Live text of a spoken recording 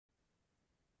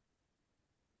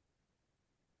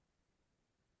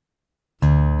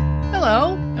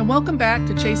Hello, and welcome back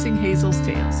to Chasing Hazel's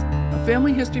Tales, a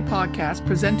family history podcast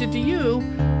presented to you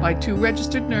by two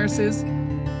registered nurses,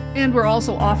 and we're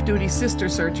also off-duty sister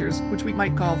searchers, which we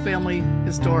might call family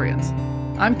historians.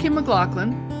 I'm Kim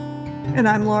McLaughlin. And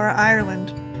I'm Laura Ireland.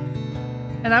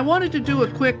 And I wanted to do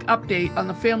a quick update on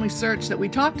the family search that we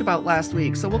talked about last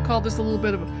week. So we'll call this a little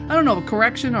bit of, a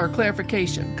correction or a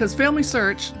clarification, because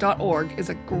familysearch.org is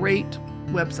a great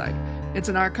website. It's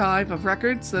an archive of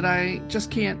records that I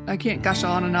can't gush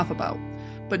on enough about.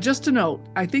 But just to note,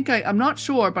 I'm not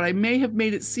sure, but I may have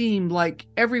made it seem like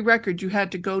every record you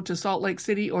had to go to Salt Lake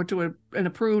City or to an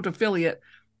approved affiliate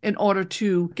in order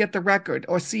to get the record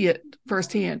or see it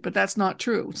firsthand. But that's not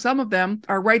true. Some of them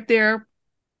are right there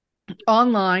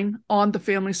online on the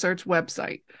Family Search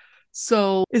website.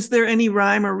 So is there any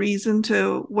rhyme or reason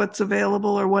to what's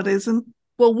available or what isn't?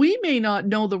 Well, we may not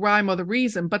know the rhyme or the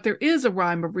reason, but there is a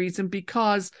rhyme or reason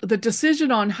because the decision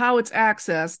on how it's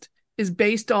accessed is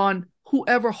based on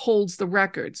whoever holds the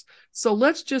records. So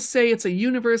let's just say it's a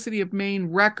University of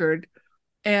Maine record,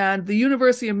 and the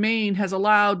University of Maine has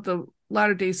allowed the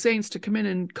Latter-day Saints to come in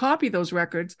and copy those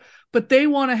records, but they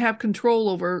want to have control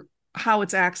over how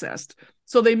it's accessed.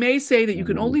 So they may say that you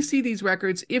can only see these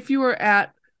records if you are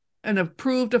at an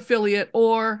approved affiliate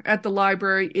or at the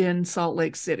library in Salt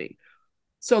Lake City.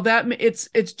 So that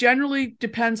it's generally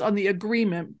depends on the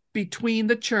agreement between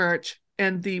the church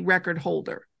and the record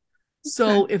holder.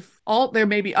 So there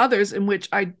may be others in which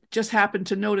I just happened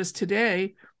to notice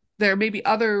today, there may be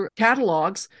other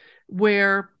catalogs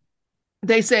where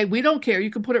they say, we don't care.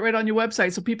 You can put it right on your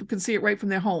website so people can see it right from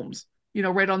their homes,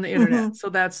 right on the internet. So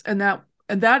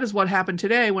that is what happened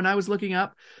today when I was looking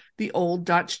up the old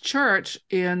Dutch church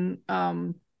in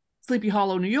Sleepy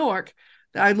Hollow, New York.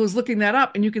 I was looking that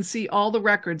up, and you can see all the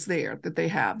records there that they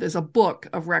have. There's a book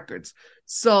of records.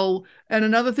 So, and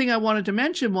another thing I wanted to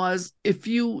mention was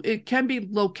it can be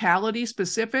locality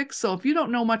specific. So if you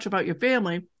don't know much about your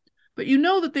family, but you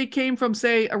know that they came from,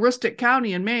 say, Aroostook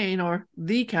County in Maine or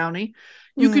the county,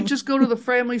 you could just go to the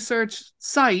Family Search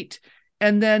site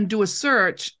and then do a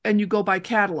search, and you go by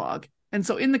catalog. And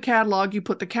so in the catalog, you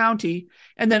put the county,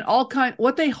 and then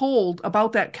what they hold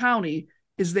about that county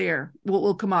is there,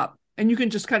 will come up. And you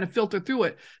can just kind of filter through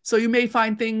it. So you may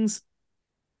find things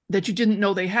that you didn't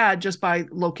know they had just by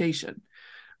location.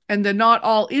 And they're not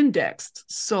all indexed.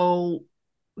 So,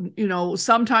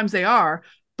 sometimes they are,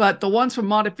 but the ones from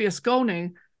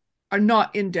Montefiascone are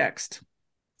not indexed.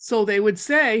 So they would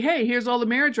say, hey, here's all the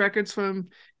marriage records from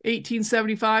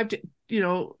 1875 to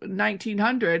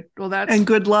 1900. Well, that's and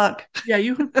good luck. Yeah,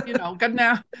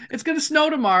 now it's going to snow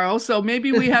tomorrow, so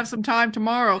maybe we have some time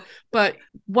tomorrow. But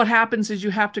what happens is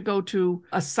you have to go to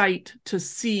a site to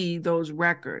see those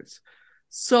records.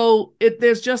 So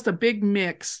there's just a big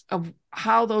mix of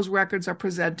how those records are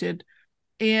presented,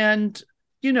 and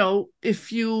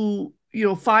if you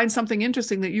find something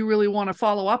interesting that you really want to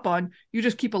follow up on, you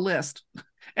just keep a list.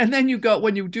 And then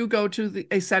when you do go to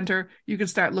a center, you can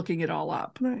start looking it all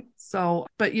up. Right. So,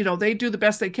 but they do the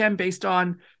best they can based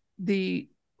on the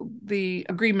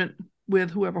agreement with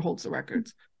whoever holds the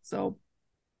records. So,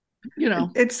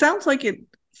 it sounds like it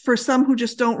for some who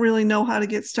just don't really know how to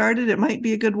get started. It might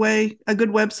be a good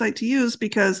website to use,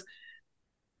 because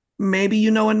maybe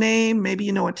you know a name, maybe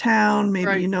you know a town,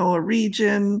 maybe you know a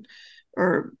region,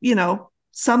 or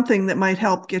something that might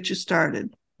help get you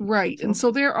started. Right. And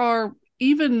so there are.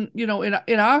 Even,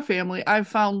 in our family, I've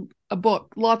found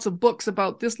lots of books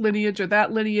about this lineage or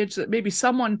that lineage that maybe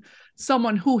someone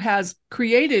who has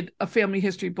created a family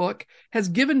history book has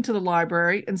given to the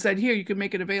library and said, here, you can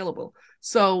make it available.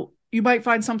 So you might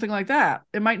find something like that.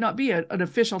 It might not be an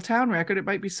official town record. It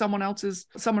might be someone else's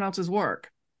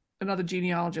work, another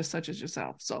genealogist such as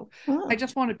yourself. So I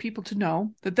just wanted people to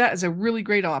know that is a really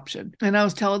great option. And I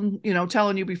was telling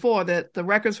you before that the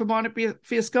records from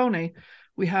Montefiascone,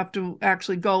 we have to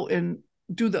actually go and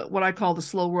do what I call the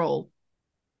slow roll.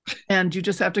 And you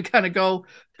just have to kind of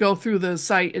go through the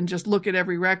site and just look at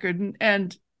every record.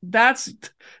 And that's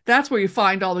where you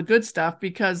find all the good stuff,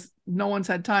 because no one's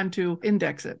had time to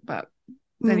index it. But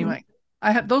anyway,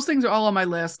 those things are all on my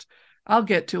list. I'll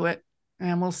get to it,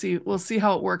 and we'll see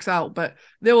how it works out. But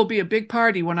there will be a big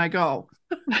party when I go.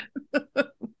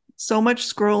 So much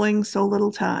scrolling, so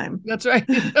little time. That's right.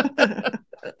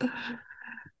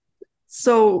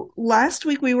 So last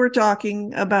week we were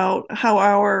talking about how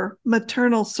our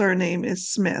maternal surname is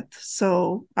Smith.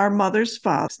 So our mother's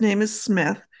father's name is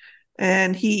Smith,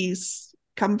 and he's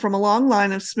come from a long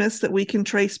line of Smiths that we can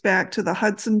trace back to the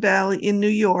Hudson Valley in New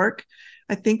York,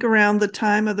 I think around the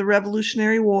time of the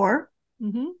Revolutionary War.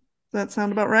 Mm-hmm. Does that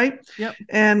sound about right? Yep.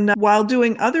 And while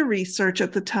doing other research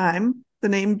at the time, the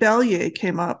name Bellier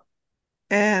came up.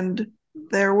 and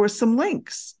there were some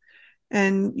links.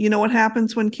 And you know what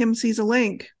happens when Kim sees a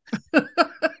link?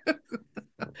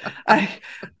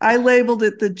 I labeled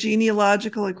it the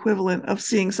genealogical equivalent of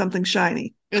seeing something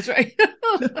shiny. That's right.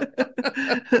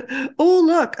 Oh,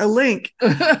 look, a link.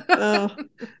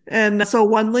 And so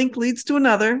one link leads to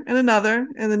another and another.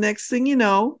 And the next thing you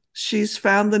know, she's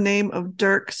found the name of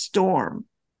Dirk Storm,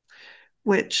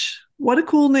 which, what a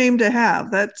cool name to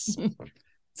have. That's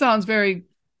sounds very,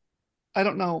 I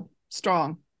don't know,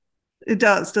 strong. It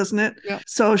does, doesn't it? Yeah.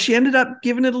 So she ended up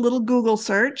giving it a little Google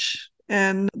search,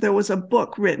 and there was a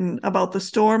book written about the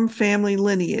Storm family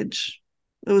lineage.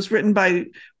 It was written by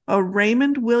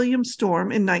Raymond William Storm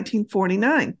in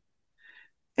 1949.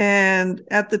 And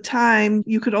at the time,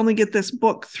 you could only get this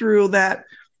book through that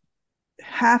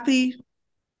Hathi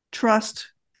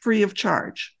Trust free of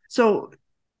charge. So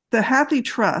the Hathi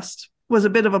Trust was a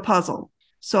bit of a puzzle.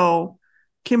 So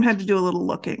Kim had to do a little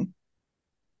looking.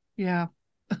 Yeah.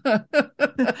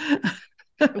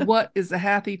 What is the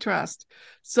Hathi Trust?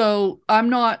 So I'm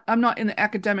not in the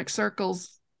academic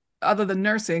circles other than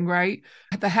nursing, right?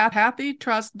 The Hathi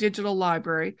Trust Digital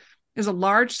Library is a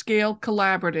large-scale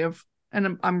collaborative,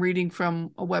 and I'm reading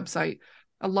from a website,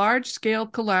 a large-scale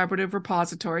collaborative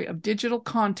repository of digital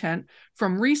content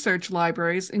from research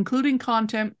libraries, including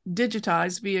content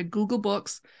digitized via Google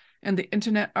Books and the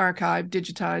Internet Archive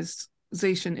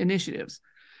digitization initiatives,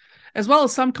 as well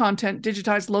as some content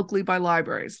digitized locally by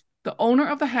libraries. The owner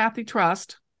of the Hathi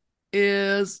Trust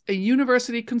is a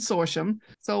university consortium.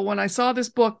 So when I saw this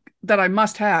book that I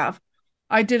must have,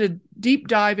 I did a deep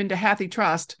dive into Hathi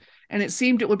Trust, and it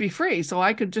seemed it would be free. So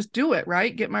I could just do it,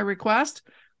 right? Get my request.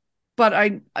 But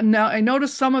I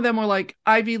noticed some of them were like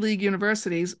Ivy League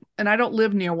universities, and I don't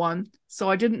live near one. So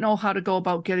I didn't know how to go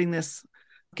about getting this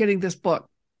book.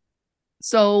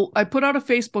 So I put out a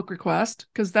Facebook request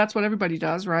because that's what everybody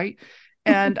does, right?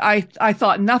 And I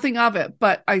thought nothing of it,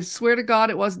 but I swear to God,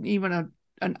 it wasn't even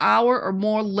an hour or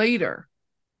more later.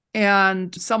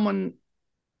 And someone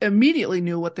immediately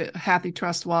knew what the Hathi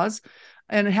Trust was.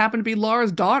 And it happened to be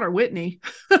Laura's daughter, Whitney.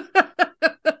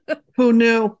 Who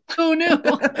knew? Who knew?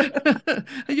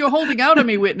 You're holding out on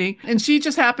me, Whitney. And she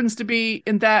just happens to be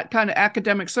in that kind of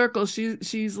academic circle.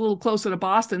 She's a little closer to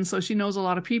Boston, so she knows a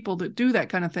lot of people that do that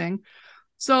kind of thing.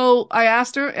 So I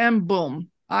asked her, and boom,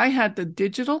 I had the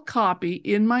digital copy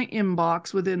in my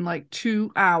inbox within like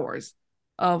 2 hours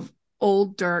of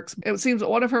old Dirk's. It seems that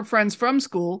one of her friends from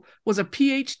school was a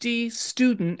PhD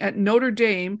student at Notre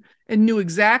Dame and knew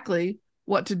exactly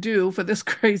what to do for this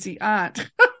crazy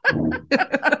aunt.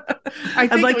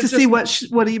 I'd like to see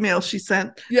what email she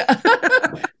sent. Yeah.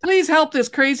 Please help this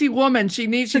crazy woman.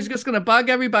 She's just going to bug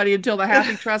everybody until the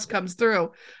Hathi Trust comes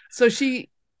through. So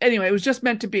anyway, it was just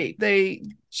meant to be.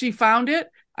 She found it.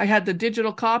 I had the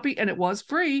digital copy, and it was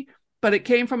free, but it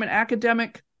came from an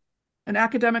academic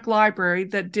library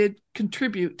that did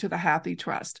contribute to the Hathi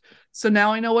Trust. So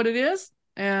now I know what it is,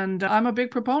 and I'm a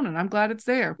big proponent. I'm glad it's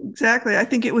there. Exactly. I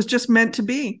think it was just meant to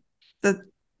be that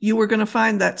you were going to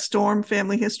find that Storm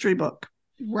family history book.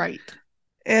 Right.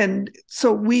 And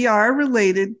so we are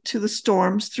related to the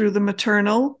Storms through the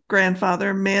maternal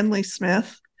grandfather, Manly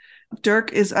Smith.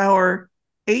 Dirk is our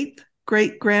 8th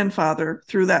great-grandfather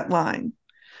through that line.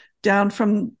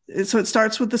 So it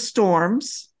starts with the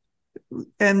Storms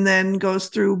and then goes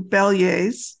through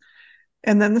Belliers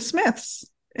and then the Smiths,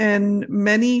 and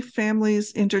many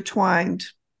families intertwined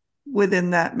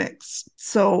within that mix.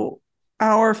 So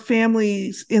our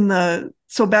families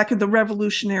back in the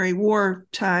Revolutionary War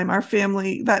time, our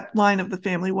family, that line of the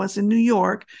family was in New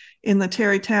York in the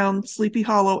Tarrytown, Sleepy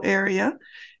Hollow area,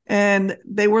 and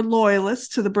they were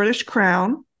loyalists to the British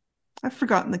Crown. I've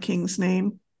forgotten the king's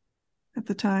name at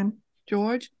the time.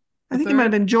 George? I think it might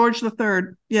have been George III.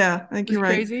 Yeah, I think you're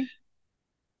right. Crazy?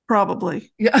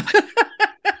 Probably. Yeah.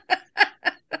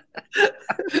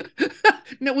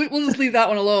 No, we'll just leave that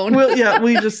one alone.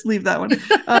 We just leave that one.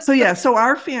 So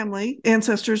our family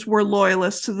ancestors were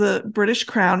loyalists to the British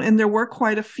Crown, and there were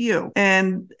quite a few.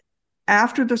 And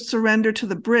after the surrender to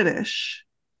the British,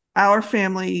 our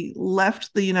family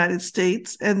left the United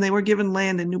States, and they were given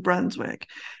land in New Brunswick.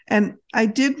 And I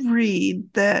did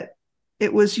read that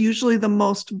it was usually the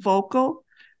most vocal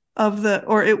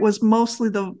it was mostly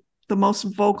the most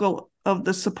vocal of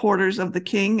the supporters of the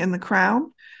king and the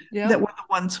crown that were the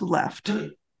ones who left.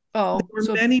 Oh,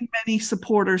 there were many, many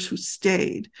supporters who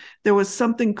stayed. There was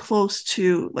something close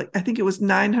to, I think it was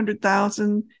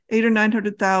 900,000, 800,000 or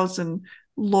 900,000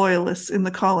 loyalists in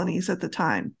the colonies at the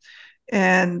time.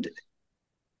 And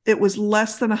it was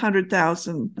less than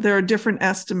 100,000. There are different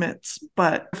estimates,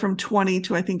 but from 20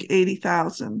 to I think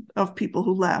 80,000 of people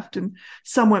who left. And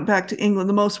some went back to England.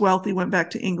 The most wealthy went back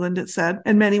to England, it said,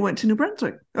 and many went to New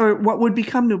Brunswick, or what would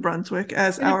become New Brunswick,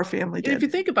 as our family did. If you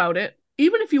think about it,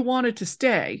 even if you wanted to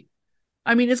stay,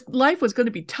 I mean, life was going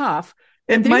to be tough.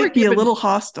 It might be a little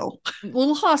hostile. A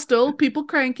little hostile, people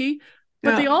cranky,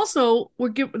 but they also were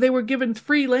given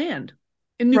free land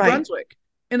in New Brunswick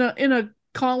in a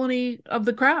colony of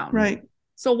the crown. Right.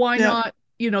 So why not,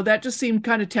 that just seemed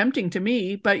kind of tempting to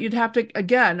me, but you'd have to,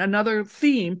 again, another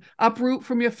theme, uproot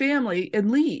from your family and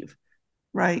leave.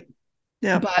 Right.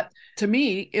 Yeah. But to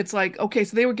me, it's like, okay,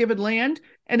 so they were given land,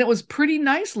 and it was pretty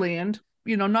nice land,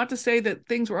 not to say that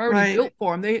things were already built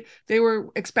for them. They were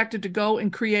expected to go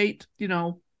and create,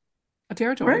 a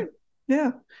territory. Right.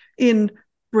 Yeah. In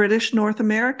British North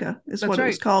America is what it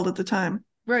was called at the time.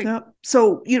 Right. Yeah.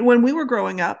 So when we were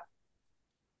growing up,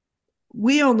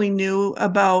 we only knew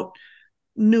about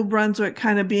New Brunswick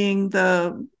kind of being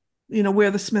the,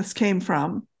 where the Smiths came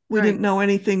from. We didn't know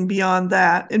anything beyond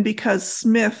that. And because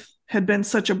Smith had been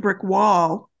such a brick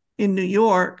wall in New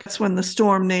York, that's when the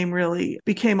Storm name really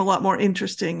became a lot more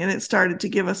interesting. And it started to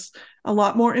give us a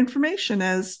lot more information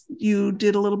as you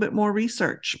did a little bit more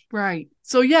research. Right.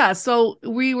 So, most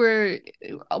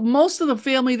of the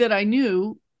family that I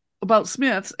knew about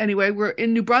Smiths anyway were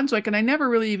in New Brunswick, and I never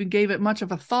really even gave it much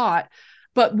of a thought,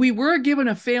 but we were given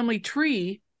a family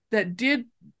tree that did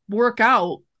work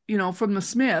out, from the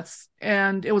Smiths,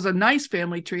 and it was a nice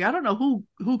family tree. I don't know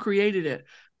who created it,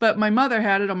 but my mother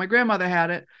had it, or my grandmother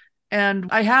had it, and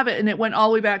I have it, and it went all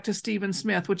the way back to Stephen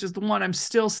Smith, which is the one I'm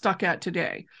still stuck at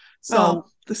today. So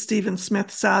the Stephen Smith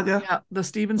saga. Yeah, the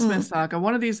Stephen Smith saga.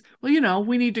 One of these, we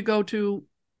need to go to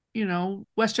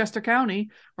Westchester County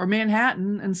or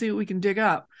Manhattan and see what we can dig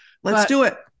up. Let's do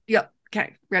it. Yep.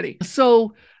 Okay. Ready.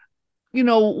 So, we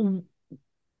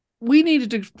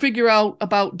needed to figure out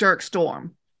about Dirk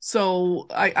Storm. So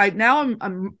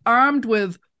I'm armed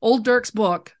with old Dirk's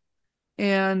book,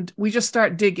 and we just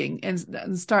start digging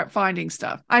and start finding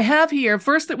stuff. I have here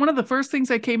one of the first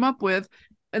things I came up with,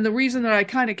 and the reason that I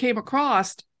kind of came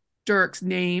across Dirk's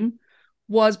name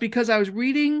was because I was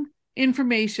reading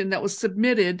information that was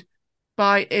submitted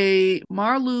by a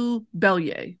Marlou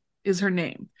Bellier is her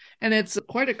name. And it's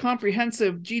quite a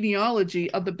comprehensive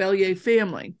genealogy of the Bellier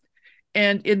family.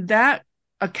 And in that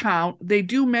account, they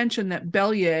do mention that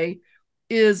Bellier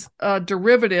is a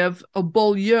derivative of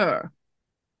Beaulieu,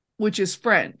 which is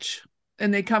French,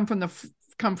 and they come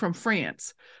from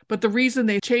France. But the reason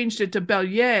they changed it to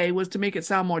Bellier was to make it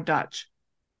sound more Dutch.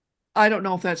 I don't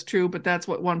know if that's true, but that's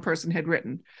what one person had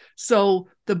written. So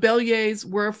the Belliers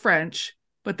were French,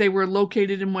 but they were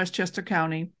located in Westchester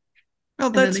County. Oh,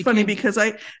 that's funny because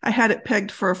I had it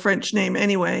pegged for a French name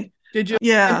anyway. Did you?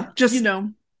 Yeah,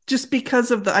 just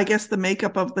because of the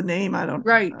makeup of the name. I don't.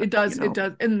 Right, it does. It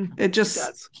does, and it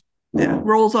does. Yeah,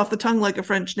 rolls off the tongue like a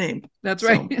French name. That's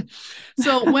right.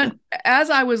 So as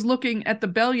I was looking at the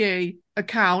Bellier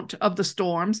account of the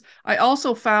storms, I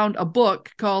also found a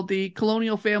book called The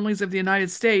Colonial Families of the United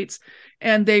States,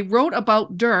 and they wrote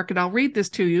about Dirk, and I'll read this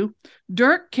to you.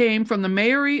 Dirk came from the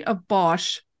Mayory of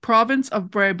Bosch, province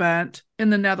of Brabant in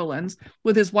the Netherlands,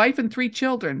 with his wife and 3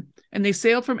 children, and they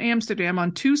sailed from Amsterdam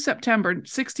on 2 September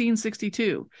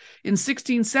 1662. In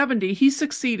 1670, he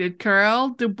succeeded Karel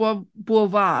de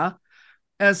Beauvoir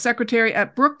as secretary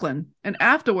at Brooklyn, and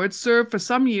afterwards served for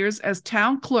some years as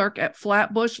town clerk at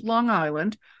Flatbush, Long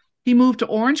Island. He moved to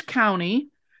Orange County,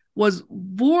 was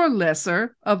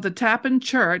voorleser of the Tappan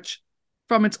Church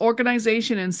from its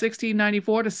organization in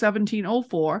 1694 to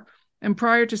 1704, and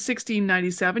prior to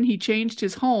 1697, he changed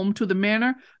his home to the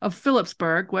manor of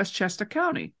Philipsburg, Westchester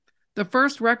County. The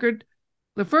first record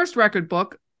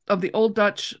book of the Old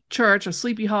Dutch Church of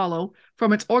Sleepy Hollow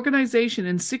from its organization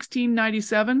in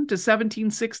 1697 to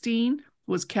 1716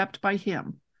 was kept by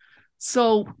him.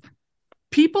 So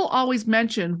people always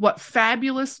mention what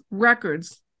fabulous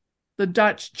records the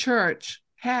Dutch Church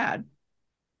had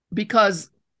because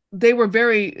they were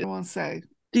very,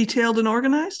 detailed and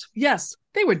organized? Yes,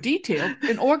 they were detailed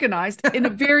and organized in a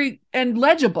very, and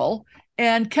legible,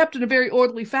 and kept in a very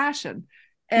orderly fashion.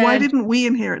 And why didn't we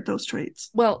inherit those traits?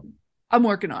 Well, I'm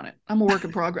working on it. I'm a work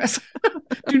in progress.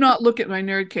 Do not look at my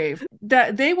nerd cave.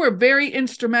 That they were very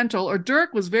instrumental, or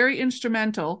Dirk was very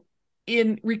instrumental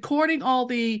in recording all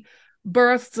the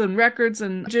births and records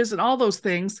and all those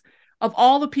things of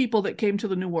all the people that came to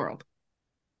the New World.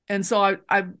 And so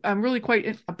I'm really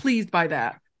quite pleased by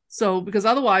that. So, because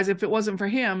otherwise, if it wasn't for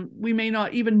him, we may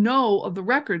not even know of the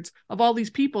records of all these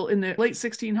people in the late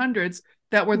 1600s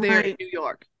that were there in New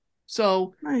York.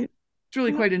 So it's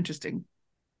really quite interesting.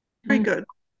 Very good.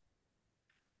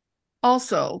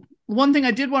 Also, one thing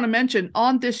I did want to mention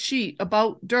on this sheet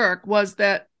about Dirk was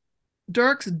that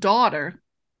Dirk's daughter,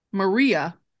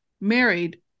 Maria,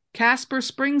 married Casper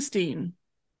Springsteen.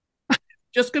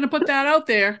 Just going to put that out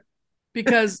there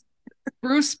because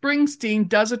Bruce Springsteen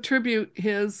does attribute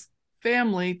his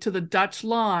family to the Dutch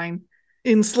line.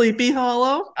 In Sleepy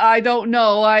Hollow? I don't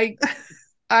know. I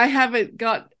haven't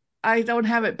got I don't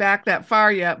have it back that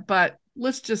far yet, but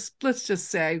let's just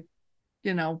say,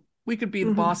 we could be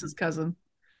the boss's cousin.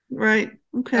 Right.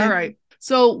 All Okay. right.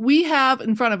 So we have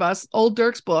in front of us Old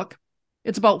Dirk's book.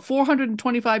 It's about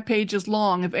 425 pages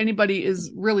long if anybody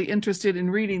is really interested in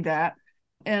reading that.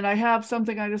 And I have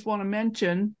something I just want to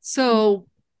mention. So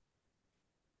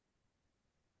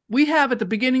we have at the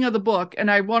beginning of the book, and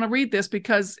I want to read this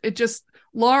because it just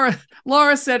Laura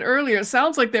said earlier, it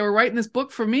sounds like they were writing this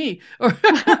book for me.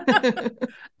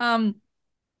 um,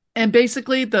 and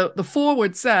basically the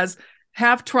foreword says,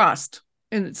 have trust.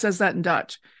 And it says that in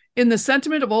Dutch. In the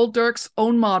sentiment of old Dirk's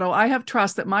own motto, I have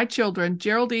trust that my children,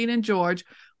 Geraldine and George,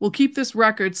 will keep this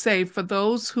record safe for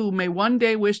those who may one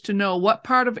day wish to know what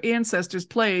part of ancestors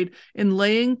played in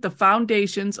laying the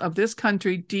foundations of this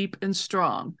country deep and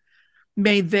strong.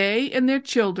 May they and their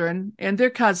children and their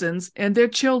cousins and their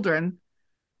children,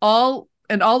 all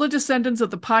the descendants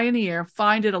of the pioneer,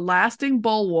 find it a lasting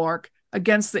bulwark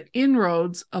against the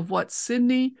inroads of what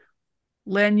Sidney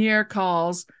Lanier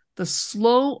calls the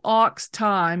slow ox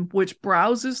time, which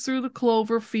browses through the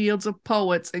clover fields of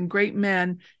poets and great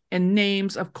men and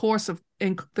names in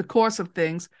the course of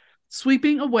things,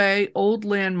 sweeping away old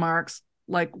landmarks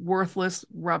like worthless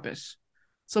rubbish.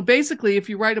 So basically, if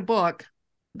you write a book,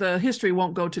 the history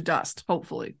won't go to dust,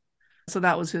 hopefully. So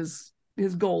that was his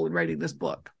goal in writing this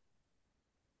book.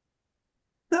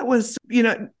 That was,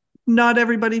 not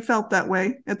everybody felt that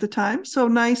way at the time. So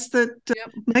nice that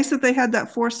they had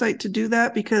that foresight to do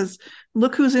that, because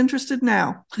look who's interested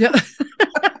now. Yeah.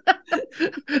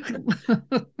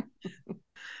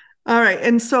 All right.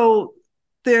 And so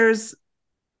there's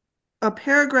a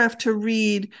paragraph to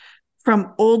read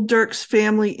from Old Dirk's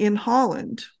family in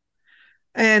Holland.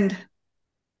 And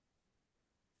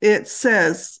it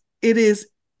says it is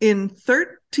in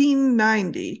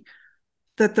 1390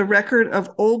 that the record of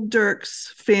Old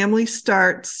Dirk's family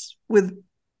starts with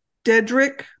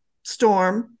Dedrick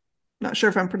Storm. Not sure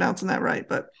if I'm pronouncing that right,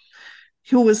 but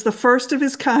who was the first of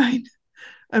his kind.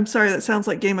 I'm sorry, that sounds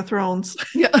like Game of Thrones.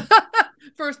 Yeah.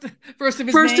 First of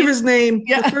his name.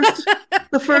 Yeah.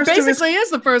 The first it basically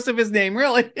is the first of his name,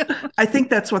 really. I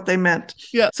think that's what they meant.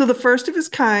 Yeah. So the first of his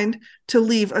kind to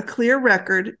leave a clear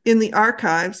record in the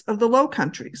archives of the Low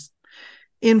Countries.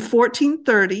 In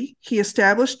 1430, he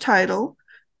established title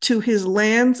to his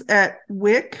lands at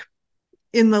Wick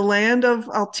in the land of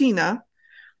Altena,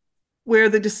 where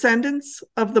the descendants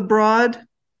of the broad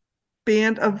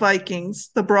band of Vikings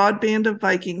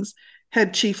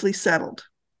had chiefly settled.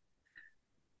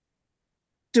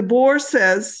 De Boer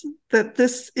says that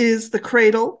this is the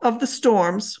cradle of the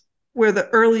storms, where the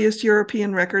earliest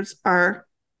European records are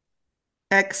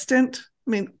kept.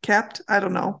 I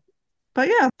don't know. But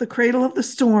yeah, the cradle of the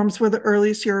storms where the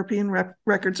earliest European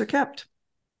records are kept.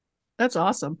 That's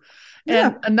awesome. Yeah.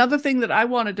 And another thing that I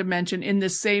wanted to mention in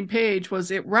this same page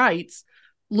was it writes,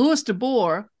 Louis de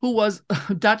Boer, who was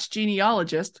a Dutch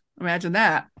genealogist, imagine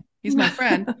that, he's my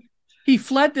friend, he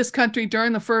fled this country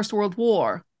during the First World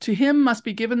War. To him must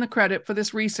be given the credit for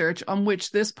this research on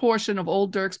which this portion of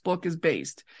Old Dirk's book is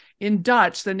based. In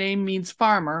Dutch, the name means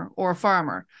farmer or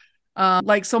farmer.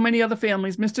 Like so many other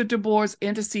families, Mr. de Boer's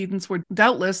antecedents were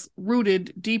doubtless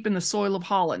rooted deep in the soil of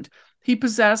Holland. He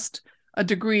possessed a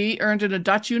degree earned in a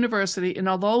Dutch university, and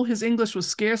although his English was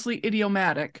scarcely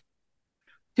idiomatic,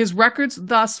 his records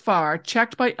thus far,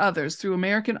 checked by others through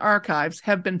American archives,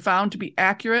 have been found to be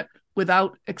accurate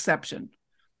without exception.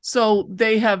 So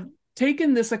they have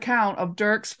taken this account of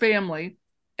Dirk's family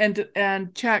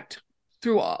and checked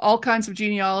through all kinds of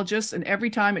genealogists, and every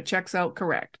time it checks out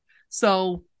correct.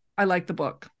 So I like the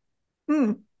book.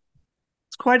 It's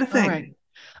quite a thing. All right.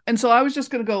 And so I was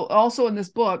just going to go, also in this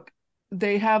book,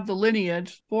 they have the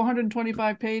lineage,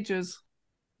 425 pages.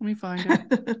 Let me find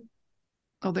it.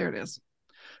 Oh, there it is.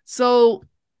 So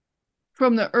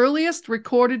from the earliest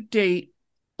recorded date,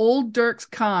 Old Dirk's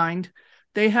kind,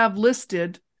 they have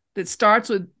listed that starts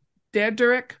with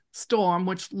Dedrick Storm,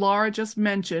 which Laura just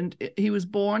mentioned. He was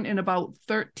born in about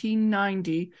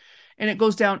 1390, and it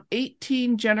goes down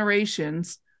 18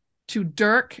 generations to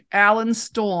Dirk Allen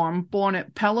Storm, born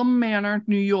at Pelham Manor,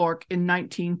 New York in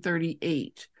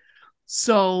 1938.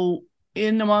 So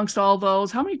in amongst all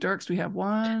those, how many Dirks do we have?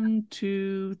 1,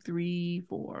 2, 3,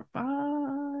 4, 5.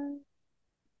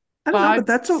 I don't know,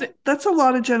 but five, that's a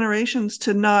lot of generations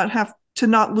to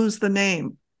not lose the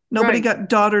name. Nobody right. got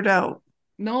dotted out.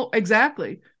 No,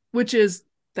 exactly. Which is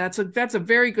that's a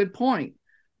very good point.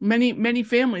 Many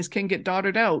families can get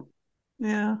dotted out.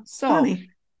 Yeah, So, funny.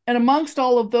 and amongst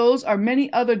all of those are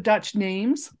many other Dutch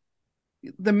names.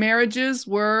 The marriages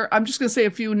were, I'm just going to say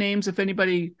a few names if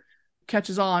anybody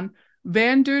catches on.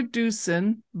 Van der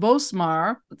Dusen,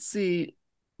 Bosmar, let's see,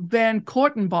 Van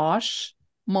Kortenbosch,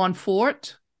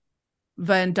 Montfort,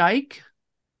 Van Dyke,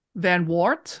 Van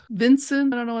Wart,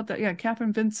 Vincent, I don't know what that, yeah,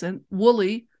 Catherine Vincent,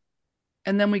 Woolley,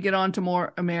 and then we get on to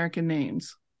more American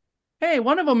names. Hey,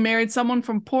 one of them married someone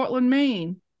from Portland,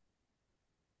 Maine.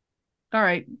 All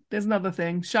right, there's another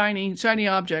thing. Shiny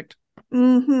object.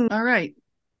 Mm-hmm. All right.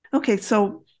 Okay,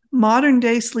 so modern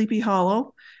day Sleepy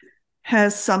Hollow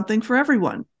has something for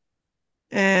everyone.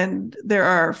 And there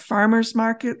are farmers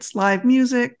markets, live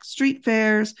music, street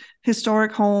fairs,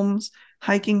 historic homes,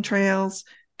 hiking trails,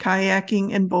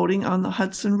 kayaking, and boating on the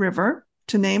Hudson River,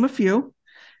 to name a few.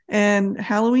 And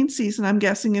Halloween season, I'm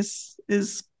guessing,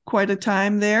 is quite a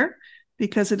time there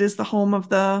because it is the home of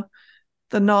the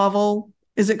novel.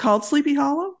 Is it called Sleepy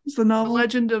Hollow? Is the The novel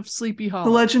Legend of Sleepy The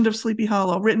Hollow. Legend of Sleepy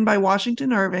Hollow, written by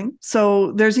Washington Irving.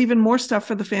 So there's even more stuff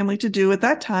for the family to do at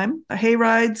that time. Hay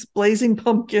rides, blazing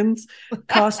pumpkins,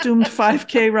 costumed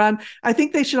 5K run. I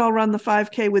think they should all run the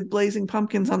 5K with blazing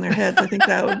pumpkins on their heads. I think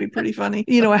that would be pretty funny.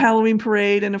 A Halloween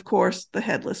parade, and of course the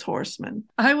Headless Horseman.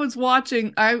 I was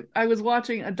watching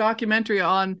a documentary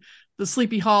on the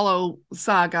Sleepy Hollow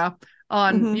saga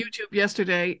on Mm-hmm. YouTube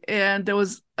yesterday, and there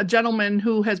was a gentleman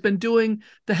who has been doing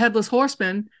the Headless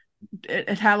Horseman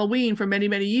at Halloween for many,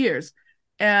 many years.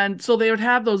 And so they would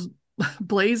have those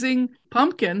blazing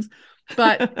pumpkins,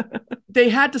 but they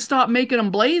had to stop making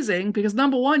them blazing because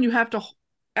number one, you have to,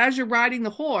 as you're riding the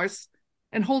horse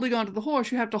and holding onto the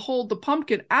horse, you have to hold the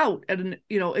pumpkin out and,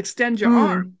 extend your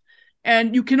arm.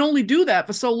 And you can only do that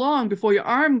for so long before your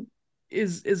arm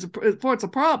is before it's a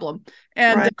problem.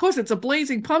 And Right. of course it's a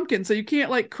blazing pumpkin, so you can't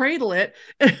like cradle it.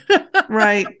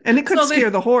 Right. And it could So scare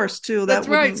the horse too. that's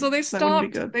right. So That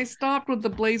wouldn't be good. they stopped with the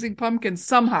blazing pumpkins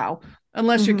somehow,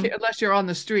 unless Mm-hmm. you're on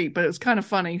the street. But it was kind of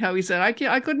funny how he said I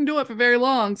couldn't do it for very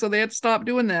long, so they had to stop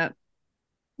doing that.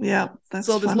 Yeah, that's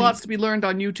So there's funny. lots to be learned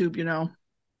on YouTube.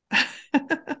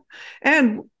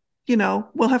 And,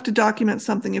 we'll have to document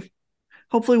something if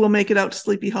hopefully we'll make it out to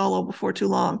Sleepy Hollow before too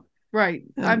long. Right.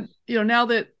 I'm now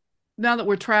that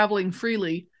we're traveling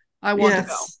freely, I want to go.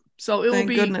 Yes. So it will Thank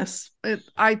be goodness.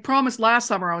 I promised last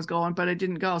summer I was going, but I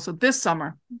didn't go. So this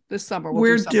summer we'll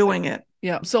We're do something. doing it.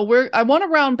 Yeah. So I want to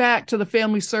round back to the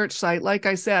family search site. Like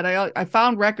I said, I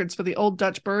found records for the old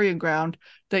Dutch burying ground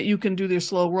that you can do their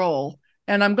slow roll.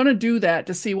 And I'm going to do that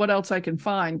to see what else I can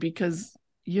find because,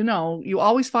 you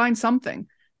always find something.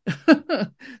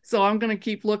 So I'm going to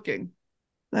keep looking.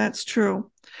 That's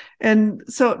true. And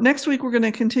so next week, we're going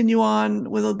to continue on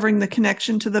with bring the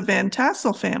connection to the Van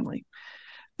Tassel family.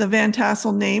 The Van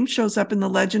Tassel name shows up in the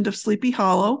legend of Sleepy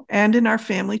Hollow and in our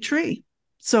family tree.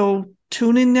 So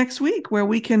tune in next week where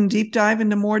we can deep dive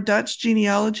into more Dutch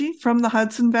genealogy from the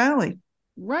Hudson Valley.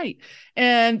 Right.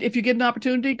 And if you get an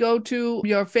opportunity, go to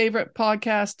your favorite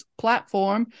podcast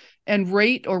platform and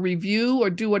rate or review or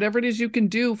do whatever it is you can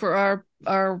do for our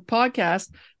podcast.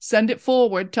 Send it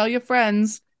forward, tell your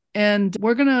friends, and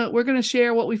we're gonna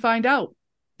share what we find out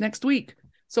next week.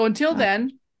 So until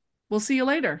then, we'll see you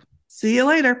later. See you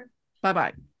later.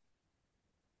 Bye-bye.